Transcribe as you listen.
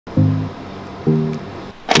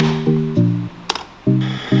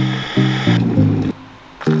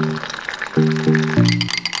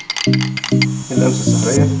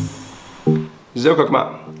ازيكم يا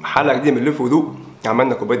جماعه؟ حلقه جديده من لف وذوق.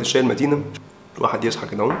 عملنا كوبايه الشاي المتينه، الواحد يصحى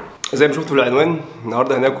كده اهو. زي ما شفتوا في العنوان،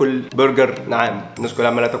 النهارده هناكل برجر نعام. الناس كلها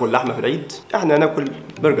عماله تاكل لحمه في العيد، احنا هناكل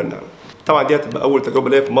برجر نعام. طبعا دي هتبقى اول تجربه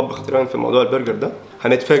ليا في المطبخ تقريبا في موضوع البرجر ده،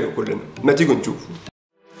 هنتفاجئ كلنا. ما تيجوا نشوف.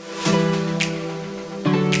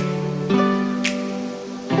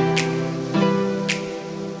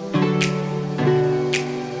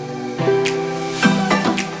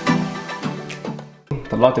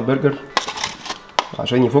 طلعت البرجر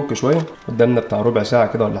عشان يفك شويه، قدامنا بتاع ربع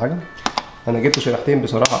ساعه كده ولا حاجه. انا جبت شريحتين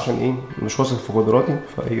بصراحه عشان ايه، مش واثق في قدراتي،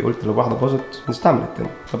 فايه قلت لو واحده باظت نستعمل التاني.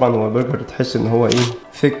 طبعا هو البرجر تحس ان هو ايه،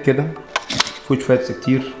 ثيك كده، فود فاتس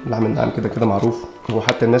كتير. لحم النعام كده كده معروف،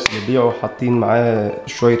 وحتى الناس اللي بيبيعوا حاطين معاه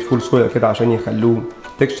شويه فول صويا كده عشان يخلوه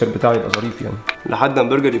التكستشر بتاعه يبقى ظريف يعني. لحد ما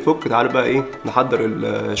البرجر يفك تعالوا بقى ايه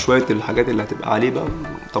نحضر شويه الحاجات اللي هتبقى عليه بقى،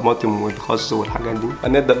 طماطم والخس والحاجات دي.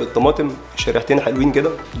 هنبدا بالطماطم، شريحتين حلوين كده.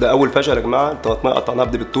 ده اول فشل يا جماعه، الطماطم قطعناها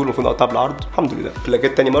بالطول، المفروض نقطعها بالعرض. الحمد لله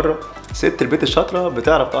لقيت تاني مره ست البيت الشاطره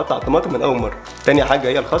بتعرف تقطع الطماطم من اول مره. تاني حاجه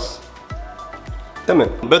هي الخس، تمام،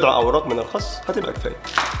 بضع اوراق من الخس هتبقى كفايه.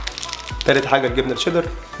 تالت حاجه الجبنه الشيدر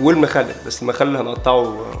والمخلل، بس المخلل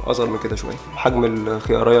هنقطعه اصغر من كده شويه، حجم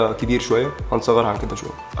الخياريه كبير شويه، هنصغرها عن كده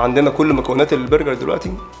شويه. عندنا كل مكونات البرجر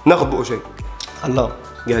دلوقتي، ناخد بقى شاي. الله،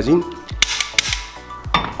 جاهزين؟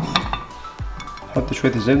 نحط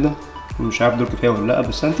شويه الزبده، مش عارف دول كفايه ولا لا،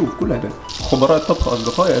 بس هنشوف كله هيبان. خبراء الطبخ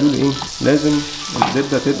اصدقائي قالوا لي ايه، لازم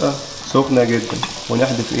الزبده تبقى سخنه جدا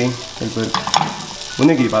ونحذف ايه البرجر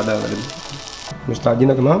ونجي بعدها غالبا. مستعدين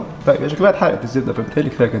يا جماعه؟ طيب شكلها اتحرقت الزبده، فبالتالي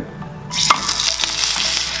كفايه كده.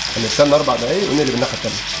 هنستنى 4 دقايق ونقلب الناحيه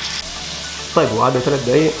الثانيه. طيب وقعدنا 3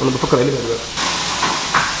 دقايق وانا بفكر اقلبها دلوقتي.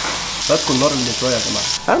 فاتكم النار اللي شويه يا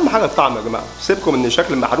جماعه. اهم حاجه الطعم يا جماعه، سيبكم من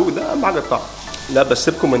الشكل المحروق ده، اهم حاجه الطعم. لا بس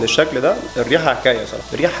سيبكم من الشكل ده، الريحه حكايه صراحه،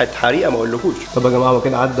 الريحه حريقه ما اقولكوش. طب يا جماعه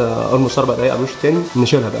وكده عدى اولموست 4 دقايق على الوش الثاني،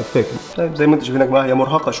 نشيلها بقى كفايه كده. طيب زي ما انتم شايفين يا جماعه، هي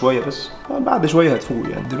مرهقه شويه بس بعد شويه هتفوق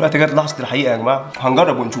يعني. دلوقتي جت لحظه الحقيقه يا جماعه،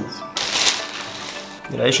 هنجرب ونشوف.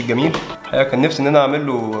 العيش الجميل الحقيقه كان نفسي ان انا اعمل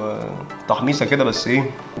له تحميصه كده، بس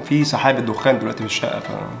ايه، في سحابه دخان دلوقتي في الشقه،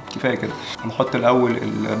 فكفايه كده. هنحط الاول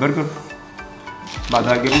البرجر،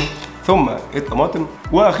 بعدها الجبنه، ثم الطماطم،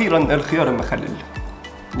 واخيرا الخيار المخلل.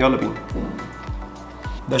 يلا بينا.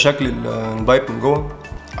 ده شكل البايب من جوه،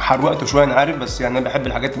 حروقته شويه انا عارف، بس يعني انا بحب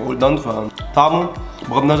الحاجات اللي بقول دان، فطعمه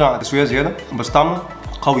بغض النظر عن التسويه زياده، بس طعمه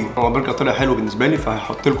قوي. هو برجر طلع حلو بالنسبه لي،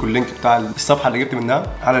 فهحط لكم اللينك بتاع الصفحه اللي جبت منها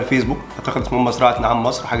على الفيسبوك، اعتقد اسمهم مزرعه نعام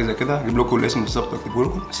مصر، حاجه زي كده. هجيب لكم الاسم بالظبط واكتبه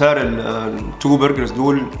لكم. سعر التو برجرز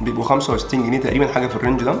دول بيبقوا 65 جنيه تقريبا، حاجه في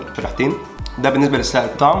الرينج ده، شريحتين. ده بالنسبه للسعر.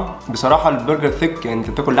 الطعم بصراحه البرجر ثيك، يعني انت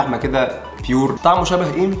بتاكل لحمه كده بيور. طعمه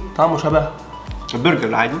شبه ايه؟ طعمه شبه البرجر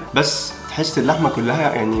العادي، بس تحس اللحمه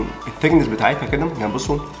كلها يعني الثيكنس بتاعتها كده. يعني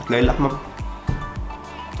بصوا هتلاقي اللحمه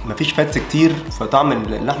مفيش فاتس كتير، فطعم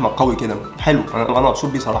اللحمه قوي كده حلو. انا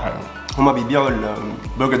مبسوط بيه صراحه يعني. هما بيبيعوا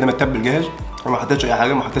البرجر ده متبل جاهز، ما حطيتش اي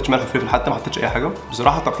حاجه، ما حطيتش ملح وفلفل حتى، ما حطيتش اي حاجه.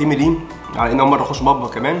 بصراحه تقييمي ليه على ان اول مره اخش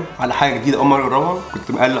مطبخ كمان على حاجه جديده، اول مره اجربها،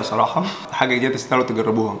 كنت مقلق صراحه. حاجه جديده تستاهلوا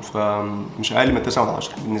تجربوها، فمش اقل من 9 من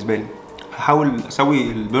 10 بالنسبه لي. هحاول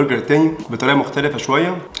اسوي البرجر التاني بطريقه مختلفه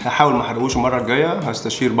شويه، هحاول ما احرقوش المره الجايه،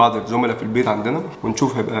 هستشير بعض الزملاء في البيت عندنا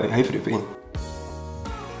ونشوف هيفرق في ايه.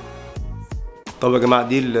 طب يا جماعه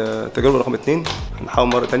دي التجربه رقم 2، هنحاول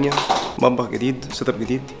مره تانية، مطبخ جديد، سيت اب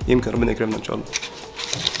جديد، يمكن ربنا يكرمنا ان شاء الله.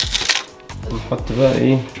 نحط بقى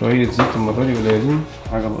ايه شويه زيت المره دي قليلين،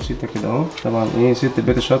 حاجه بسيطه كده اهو. طبعا ايه ست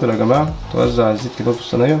البيت الشاطر يا جماعه، توزع الزيت كده في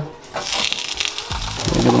الصينيه،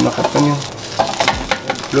 نقلب الناحيه التانية.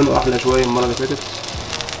 لونه احلى شويه من المره اللي فاتت.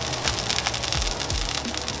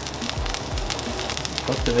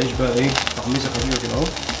 نحط العيش بقى ايه تحميصه خفيفه كده اهو.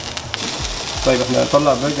 طيب احنا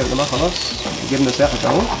هنطلع البرجر يا جماعه، خلاص الجبنه ساحت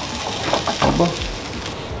اهو. هوبا،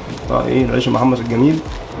 نقطع ايه العيش المحمص الجميل،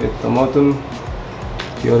 الطماطم،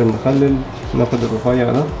 خيار المخلل، ناخد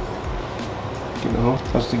الرفيع ده كده اهو،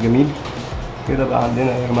 الصوص الجميل كده. بقى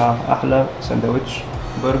عندنا يا جماعه احلى سندوتش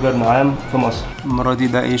برجر نعام في مصر. المره دي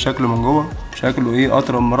ده ايه شكله من جوه، شكله ايه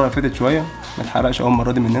اطرى من المره اللي فاتت شويه، ما اتحرقش اول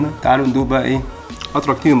مره دي مننا. تعالوا ندوق بقى ايه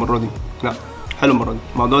اطرى كتير المره دي. لا حلو المره دي،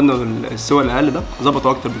 موضوع انه السوى الاقل ده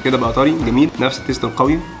ظبطوا اكتر بكده، بقى طري جميل، نفس التيست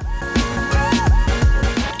القوي.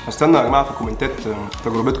 استنى يا جماعه في الكومنتات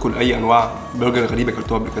تجربتكم لاي انواع برجر غريبه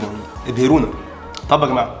اكلتوها قبل كده، ابهرونا. طب يا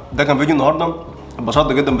جماعه ده كان فيديو النهارده،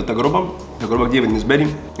 اتبسطت جدا بالتجربه، تجربه جديده بالنسبه لي.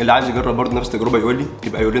 اللي عايز يجرب برضه نفس التجربه يقول لي،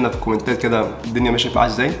 يبقى يقول لنا في الكومنتات كده الدنيا ماشيه معاه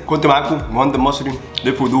ازاي. كنت معاكم مهندس مصري،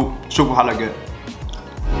 لف وذوق، اشوفكم الحلقه الجايه.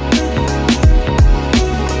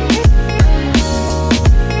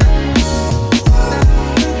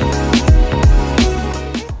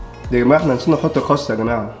 يا جماعه احنا نسينا نحط الخس يا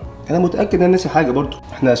جماعه، انا متاكد ان انا ناسي حاجه برضه،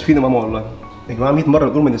 احنا اسفين يا ماما والله. يا جماعه 100 مره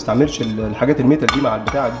نقول ما نستعملش الحاجات الميتال دي مع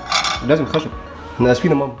البتاعه دي، لازم خشب. احنا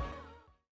اسفين يا ماما.